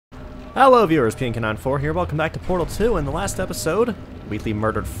Hello viewers, PNK94 here, welcome back to Portal 2. In the last episode, Wheatley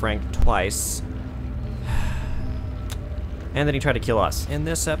murdered Frank twice. And then he tried to kill us. In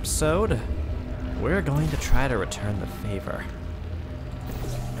this episode, we're going to try to return the favor.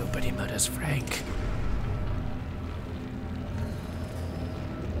 Nobody murders Frank.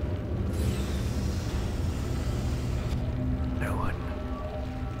 No one.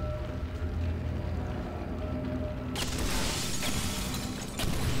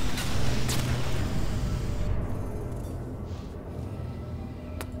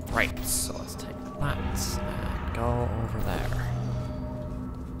 Right, so let's take that and go over there.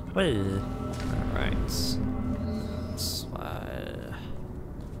 Wait. Alright. Slide.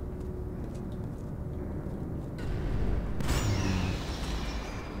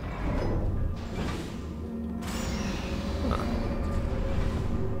 Huh.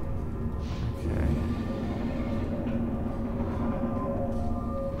 Okay.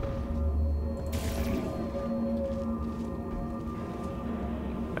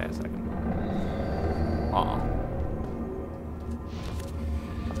 Wait a second. Aw.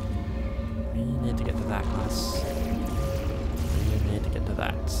 We need to get to that class. We need to get to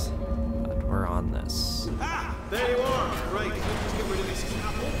that. But we're on this. Ah! There you are! Right, let's get rid of this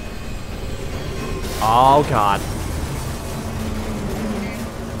apple. Oh god.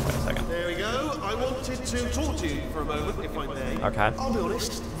 Wait a second. There we go. I wanted to talk to you for a moment, if I may. Okay. I'll be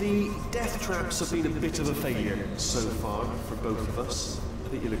honest, the death traps have been a bit of a failure so far for both of us. I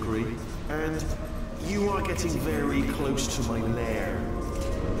think you'll agree. And you are getting very close to my lair.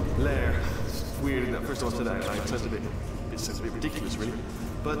 Lair. It's weird, isn't it? First time I said that, it sounds a bit ridiculous, really.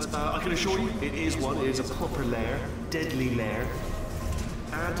 But I can assure you, it is one. It is a proper lair, deadly lair.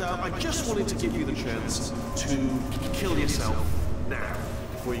 And I just wanted to give you the chance to kill yourself now,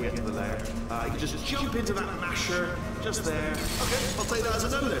 before you get to the lair. You can just jump into that masher, just there. Okay, I'll take that as a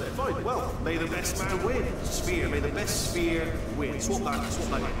no then. Fine, well, may the best man win. Spear, may the best spear win. Swap that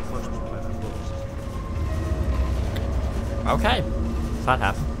in. Much more clever. Okay. So that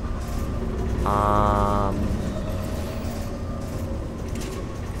happened.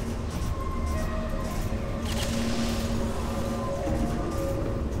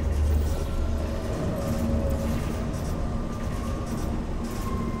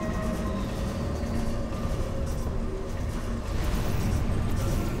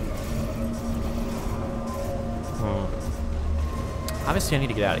 Obviously, I need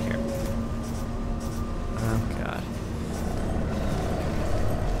to get out of here. Oh, God.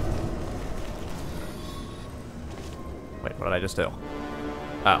 Wait, what did I just do?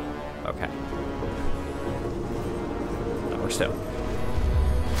 Oh, okay. That works too.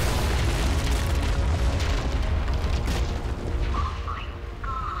 Oh my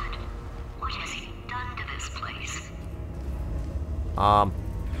God. What has he done to this place?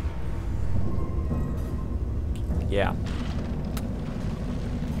 Yeah.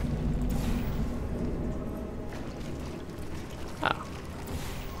 Oh.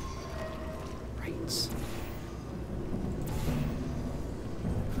 Right.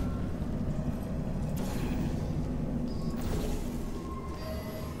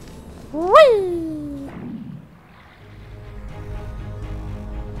 Whee!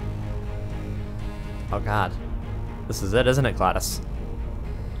 Oh God. This is it, isn't it, Gladys?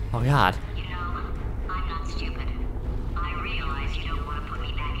 Oh God. You know, I'm not stupid. I realize you don't want to put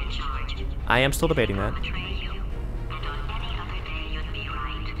me back in charge. I am still debating I'll that. betray you, and on any other day you'd be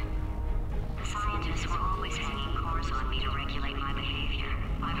right. The scientists were always hanging cores on me to regulate my behavior.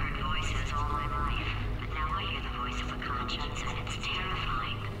 I've heard voices all my life, but now I hear the voice of a conscience, and it's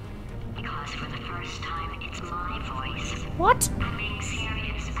terrifying. Because for the first time, it's my voice. What? I'm being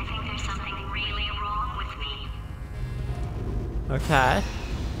serious. I think there's something really wrong with me. Okay.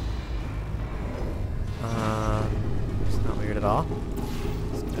 It's not weird at all.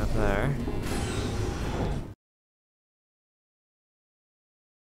 Let's get up there.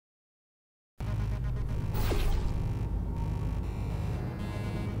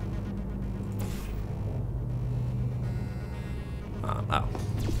 Oh.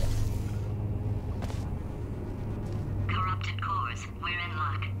 Corrupted cores, we're in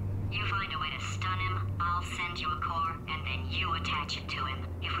luck. You find a way to stun him, I'll send you a core, and then you attach it to him.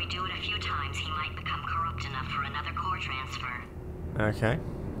 If we do it a few times, he might become corrupt enough for another core transfer. Okay.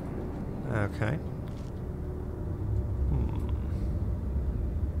 Okay.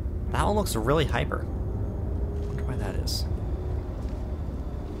 That one looks really hyper. I wonder why that is.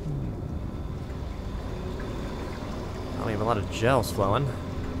 Oh, we have a lot of gels flowing.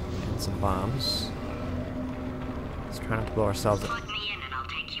 And some bombs. Let's try not to blow ourselves up. Plug me in and I'll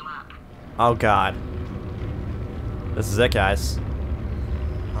take you up. Oh god. This is it, guys.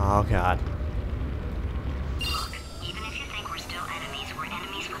 Oh god. Look, even if you think we're still enemies, we're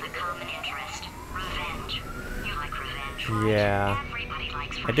enemies with a common interest. Revenge. You like revenge, right? Yeah. Everybody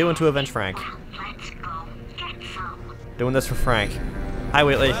likes I revenge. do want to avenge Frank. Let's go get some. Doing this for Frank. Hi,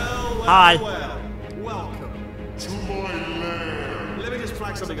 Wheatley. Well, Hi. welcome to my lair. Let me just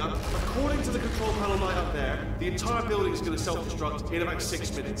flag something up. According to the control panel light up there, the entire building is going to self-destruct in about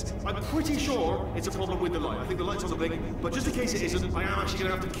 6 minutes. I'm pretty sure it's a problem with the light. I think the light's on the blink, but just in case it isn't, I am actually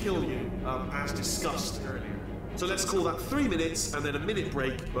going to have to kill you, as discussed earlier. So let's call that 3 minutes and then a minute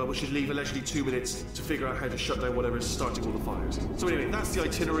break, which should leave allegedly 2 minutes to figure out how to shut down whatever is starting all the fires. So anyway, that's the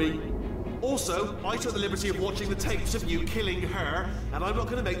itinerary. Also, I took the liberty of watching the tapes of you killing her, and I'm not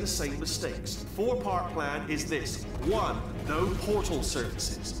going to make the same mistakes. 4-part plan is this. 1, no portal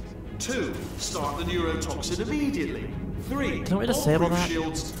surfaces. 2, start the neurotoxin immediately. 3, Can we disable bulletproof that?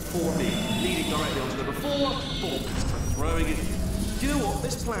 shields for me, leading directly onto number 4, boom, throwing it. Do you know what?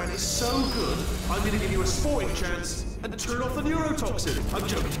 This plan is so good, I'm going to give you a sporting chance and turn off the neurotoxin. I'm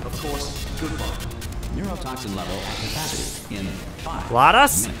joking, of course. Goodbye. Neurotoxin level at capacity in 5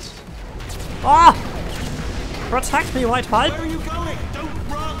 Gladys? minutes. Ah! Protect me, White Pipe! Where are you going? Don't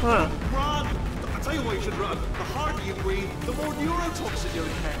run! Huh. Don't run! I'll tell you why you should run. The harder you breathe, the more neurotoxin you'll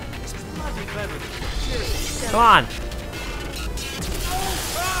inhale. It's bloody clever. Seriously. Come on!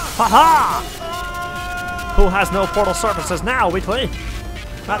 Haha! Who has no portal surfaces now, Wheatley?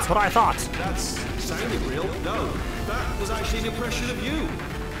 That's what I thought. That's sounding real. No, that was actually an impression of you.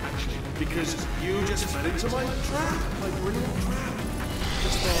 Actually, because you just fell into my trap, my brilliant trap.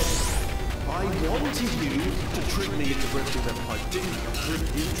 Just then, I wanted you to trick me into breaking that pipe. Didn't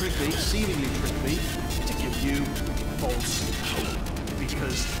trick me, seemingly trick me, to give you false hope.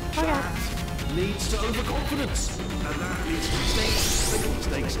 Because that leads to overconfidence. And that leads to mistakes. Making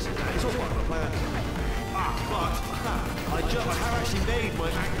mistakes, that is all part of the plan. But I have actually made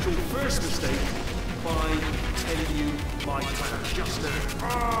my actual first mistake by telling you my plan just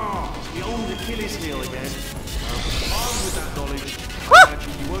now. The old Achilles heel again. Armed with that knowledge,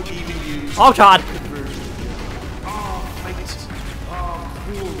 actually you won't even use Oh god! conversion. Fate.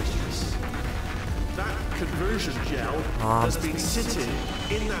 Cruel mistress. That conversion gel has been sitting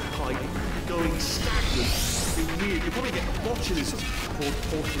in that pipe, going stagnant. It's been weird. You'll probably get botulism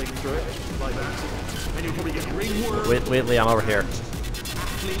portaling through it, like that. And you'll probably get ringworm. Wheatley, I'm over here.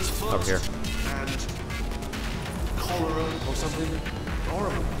 Athlete's foot, Over here. and cholera or something.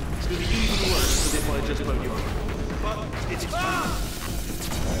 Horrible. It's going to be even worse than if I just woke you up. But it's fun.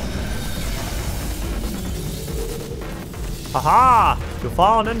 Haha! You've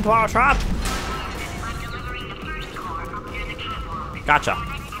fallen into our trap! I'm delivering the first core up near the catwalk. Gotcha. And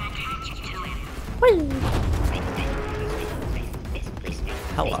attach you to it.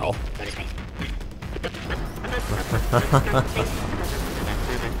 Hello.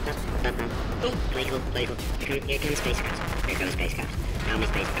 Here comes Space Cops. Here comes Space Cops. Now me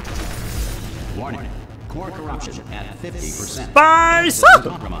Space Cops. Warning. Core corruption at 50%. Spice!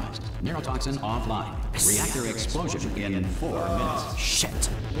 Compromised. Neurotoxin offline. Reactor explosion in 4 minutes. Shit.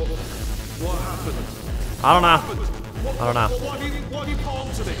 What happened? I don't know. I don't know. What have you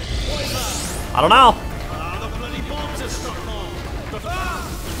palmed to me? What is that? I don't know. The bloody bombs are stuck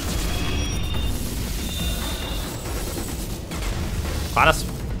on. Gladys.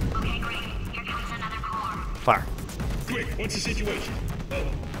 Okay, great. Here comes another core. Fire. Quick, what's the situation? Oh,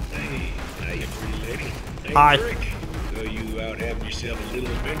 hey, hiya, pretty lady. Hey, Hi. Rick. So you out having yourself a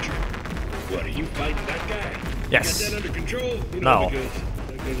little adventure? What, are you fighting that guy? Yes. You got that under control? You No. know,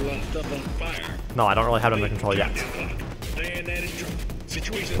 because there's a lot of stuff on fire. No, I don't really have it under control yet. Stand that in trouble.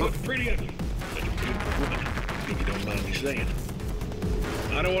 Situation looking pretty ugly. Such a beautiful woman, if you don't mind me saying.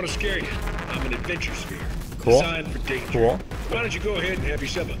 I don't want to scare you. I'm an adventure sphere. Cool. Designed for danger. Cool. Why don't you go ahead and have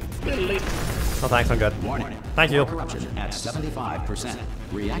yourself a little late? No thanks, I'm good. Warning. Thank you. Core corruption at 75%.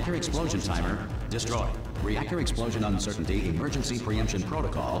 Reactor explosion timer destroyed. Reactor explosion uncertainty emergency preemption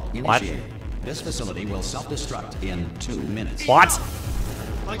protocol initiated. This facility will self-destruct in 2 minutes. What?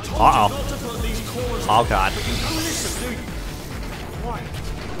 I told Uh-oh. you not to put these cores Oh god. But you don't listen, do you? Quiet.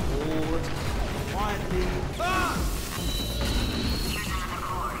 Forward. Quietly. Here's another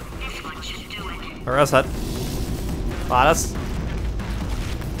core. This one should do it. Where is it? Gladys?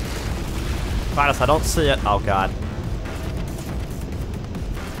 Gladys, I don't see it. Oh god.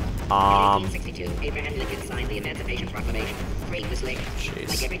 1862, Abraham Lincoln signed the Emancipation Proclamation, freeing the slaves. Jeez.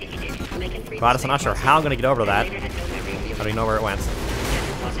 Like everything he did, Lincoln freed Gladys, the I'm not sure slaves how I'm gonna get over to that. and later had no memory of the I don't even know where it went.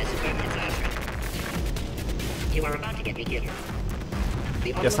 original process of permanent diagram. You are about to get me killed. The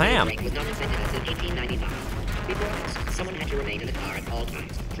Yes, I am. automobile brake was not invented until 1895. Before this, someone had to remain in the car at all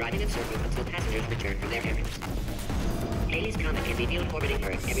times, driving in circles until passengers returned from their errands. Halley's Comet can be viewed orbiting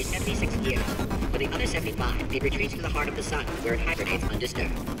Earth every 76 years. For the other 75, it retreats to the heart of the sun, where it hibernates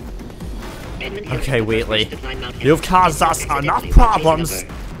undisturbed. Okay, Wheatley. You've caused us enough problems.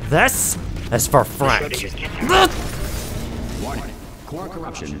 This is for Frank. Warning. Core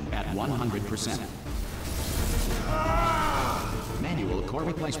corruption at 100%. Manual core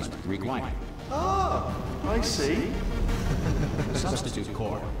replacement required. Ah, I see. Substitute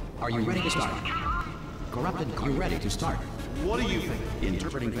core. Are you ready to start? Corrupted core. You ready to start? What do you think?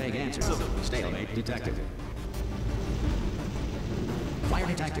 Interpreting vague answers. Stalemate detected. Fire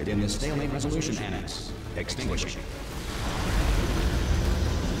detected in the stalemate resolution annex. Extinguishing.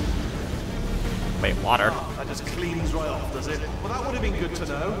 Wait, water. That just cleans right off, does it? Well, that would have been good to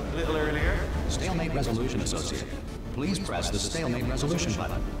know a little earlier. Stalemate resolution associate. Please press the stalemate resolution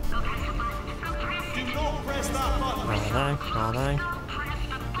button. Do not press that button. Running.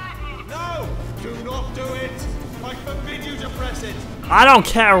 No! Do not do it! I forbid you to press it! I don't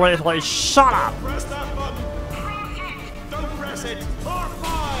care, Wheatley. Shut up. Press that button! Don't press it! R5!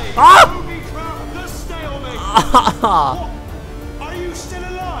 Ah! Booby trap the stalemate! What? Are you still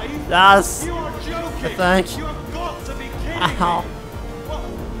alive? Yes. You are joking! I think. You have got to be kidding Ow. me! Well,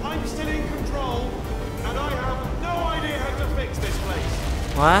 I'm still in control, and I have no idea how to fix this place.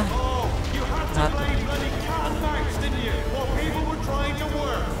 What? Oh, you had to play bloody cat and mouse, didn't you? While people were trying to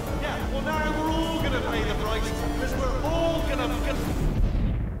work. Yeah, well now we're all gonna pay the price, because we're all gonna...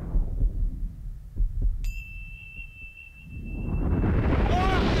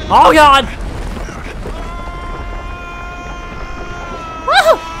 Oh God!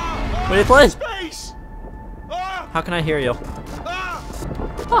 Wheatley, Space! Ah! how can I hear you? Ah!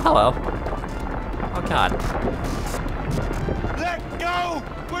 Oh, hello. Oh God. Let go!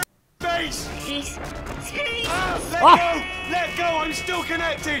 We're in space! Space. Let Ah! go! Let go! I'm still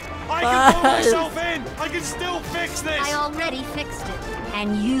connected! I can pull myself in! I can still fix this! I already fixed it,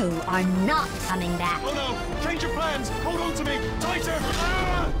 and you are not coming back. Oh no! Change your plans! Hold on to me! Tighter!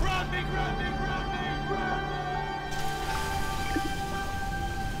 Ah! Grab me! Grab me! Grab me! Grab me!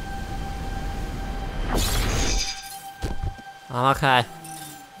 I'm okay.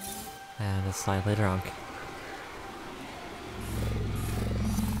 And it's slightly drunk.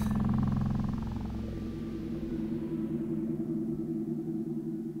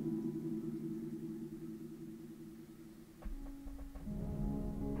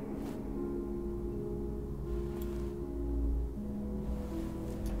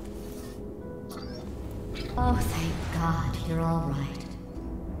 Oh, thank God, you're all right.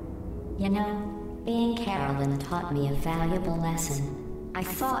 You know, being Carolyn taught me a valuable lesson. I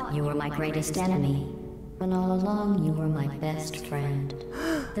thought you were my greatest enemy, when all along you were my best friend.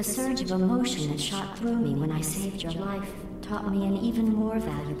 The surge of emotion that shot through me when I saved your life taught me an even more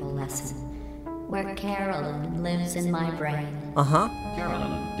valuable lesson, where Carolyn lives in my brain. Uh-huh.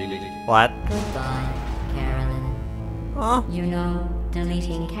 Carolyn, deleted. What? Goodbye, Carolyn. Oh. You know,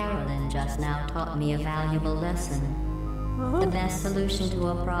 deleting Carolyn just now taught me a valuable lesson. The best solution to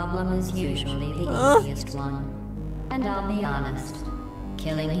a problem is usually the easiest one. And I'll be honest,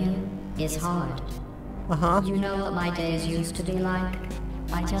 killing you is hard. Uh-huh. You know what my days used to be like?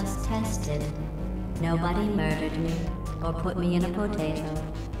 I just tested. Nobody murdered me, or put me in a potato,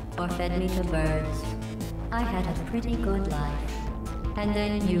 or fed me to birds. I had a pretty good life. And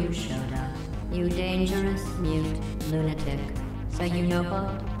then you showed up, you dangerous, mute lunatic. So you know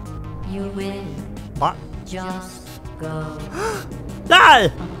what? You win. What? Just go. No!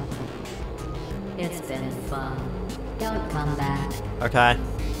 It's been fun. Don't come back. Okay.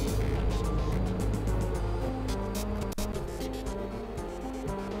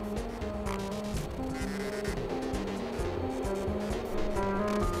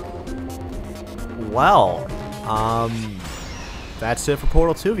 Well, that's it for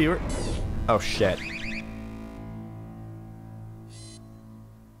Portal 2, viewer. Oh shit.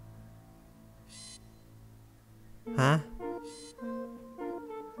 Huh?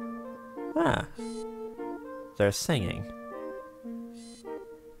 Ah. They're singing.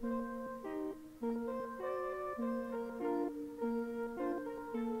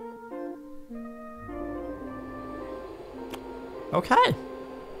 Okay.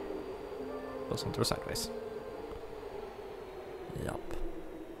 Those ones were sideways. Yup.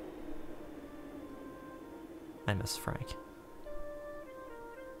 I miss Frank.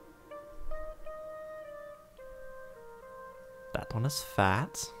 That one is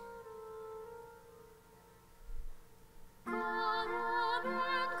fat.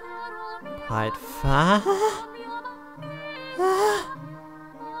 Quite fat.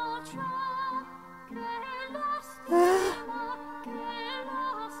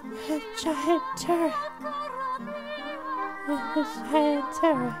 Giant turd.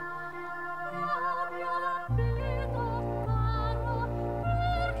 Terror.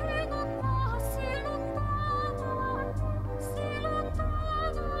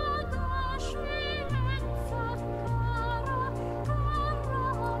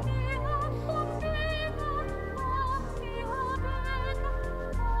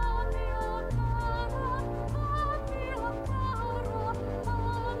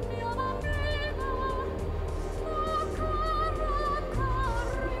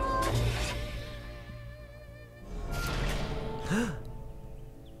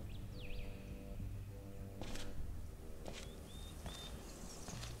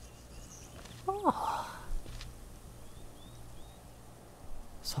 Oh,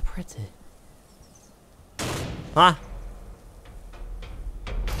 so pretty. Huh?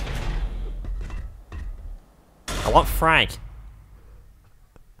 I want Frank.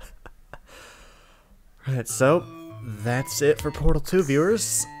 Alright, so that's it for Portal 2,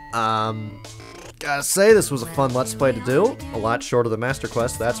 viewers. Gotta say, this was a fun Let's Play to do. A lot shorter than Master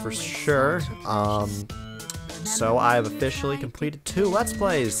Quest, that's for sure. So I have officially completed 2 Let's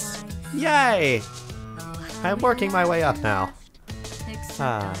Plays. Yay! I'm working my way up now.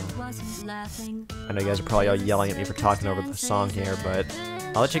 I know you guys are probably all yelling at me for talking over the song here, but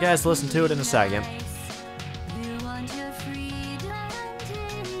I'll let you guys listen to it in a second.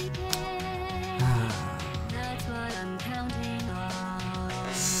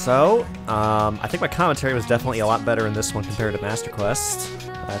 So, I think my commentary was definitely a lot better in this one compared to Master Quest,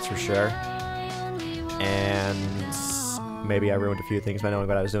 that's for sure. And maybe I ruined a few things by knowing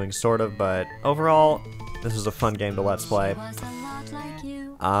what I was doing, sort of, but overall, this was a fun game to Let's Play.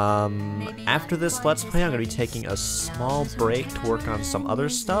 After this Let's Play, I'm going to be taking a small break to work on some other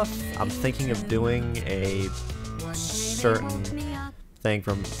stuff. I'm thinking of doing a certain thing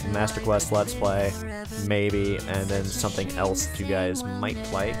from Master Quest Let's Play, maybe, and then something else that you guys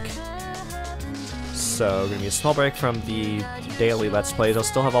might like. So, gonna be a small break from the daily Let's Plays. I'll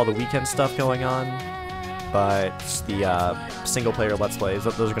still have all the weekend stuff going on, but the single player Let's Plays,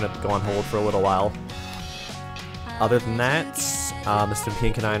 those are gonna go on hold for a little while. Other than that, this has been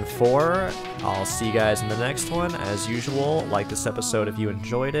Pink Canine 4. I'll see you guys in the next one. As usual, like this episode if you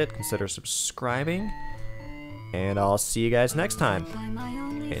enjoyed it, consider subscribing. And I'll see you guys next time.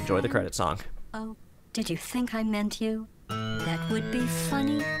 Enjoy the credit song. Oh, did you think I meant you? That would be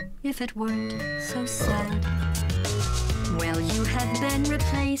funny if it weren't so sad. Well, you have been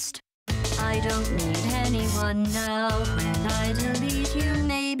replaced. I don't need anyone now. When I delete you,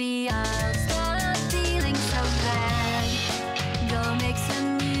 maybe I'll stop feeling so bad. Go make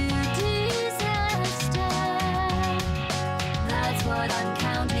some new disaster. That's what I'm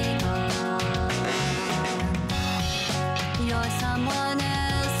counting on. You're someone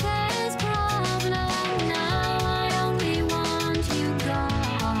else's problem. Now I only want you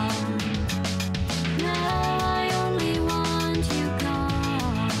gone. Now I only want you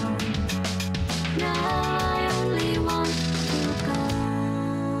gone. Now I only want you gone.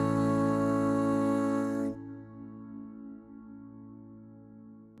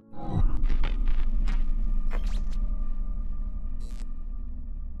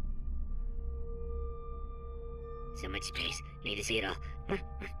 So much space. Need to see it all.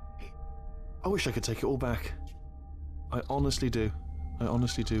 I wish I could take it all back. I honestly do. I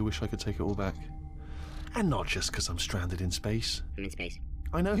honestly do wish I could take it all back. And not just because I'm stranded in space. I'm in space.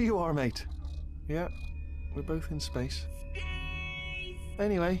 I know you are, mate. Yeah, we're both in space.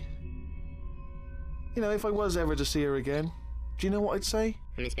 Anyway, you know, if I was ever to see her again, do you know what I'd say?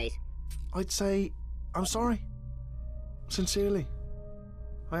 I'm in space. I'd say, I'm sorry. Sincerely.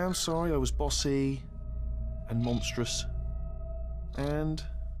 I am sorry I was bossy and monstrous. And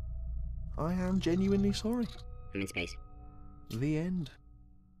I am genuinely sorry. I'm in space. The end.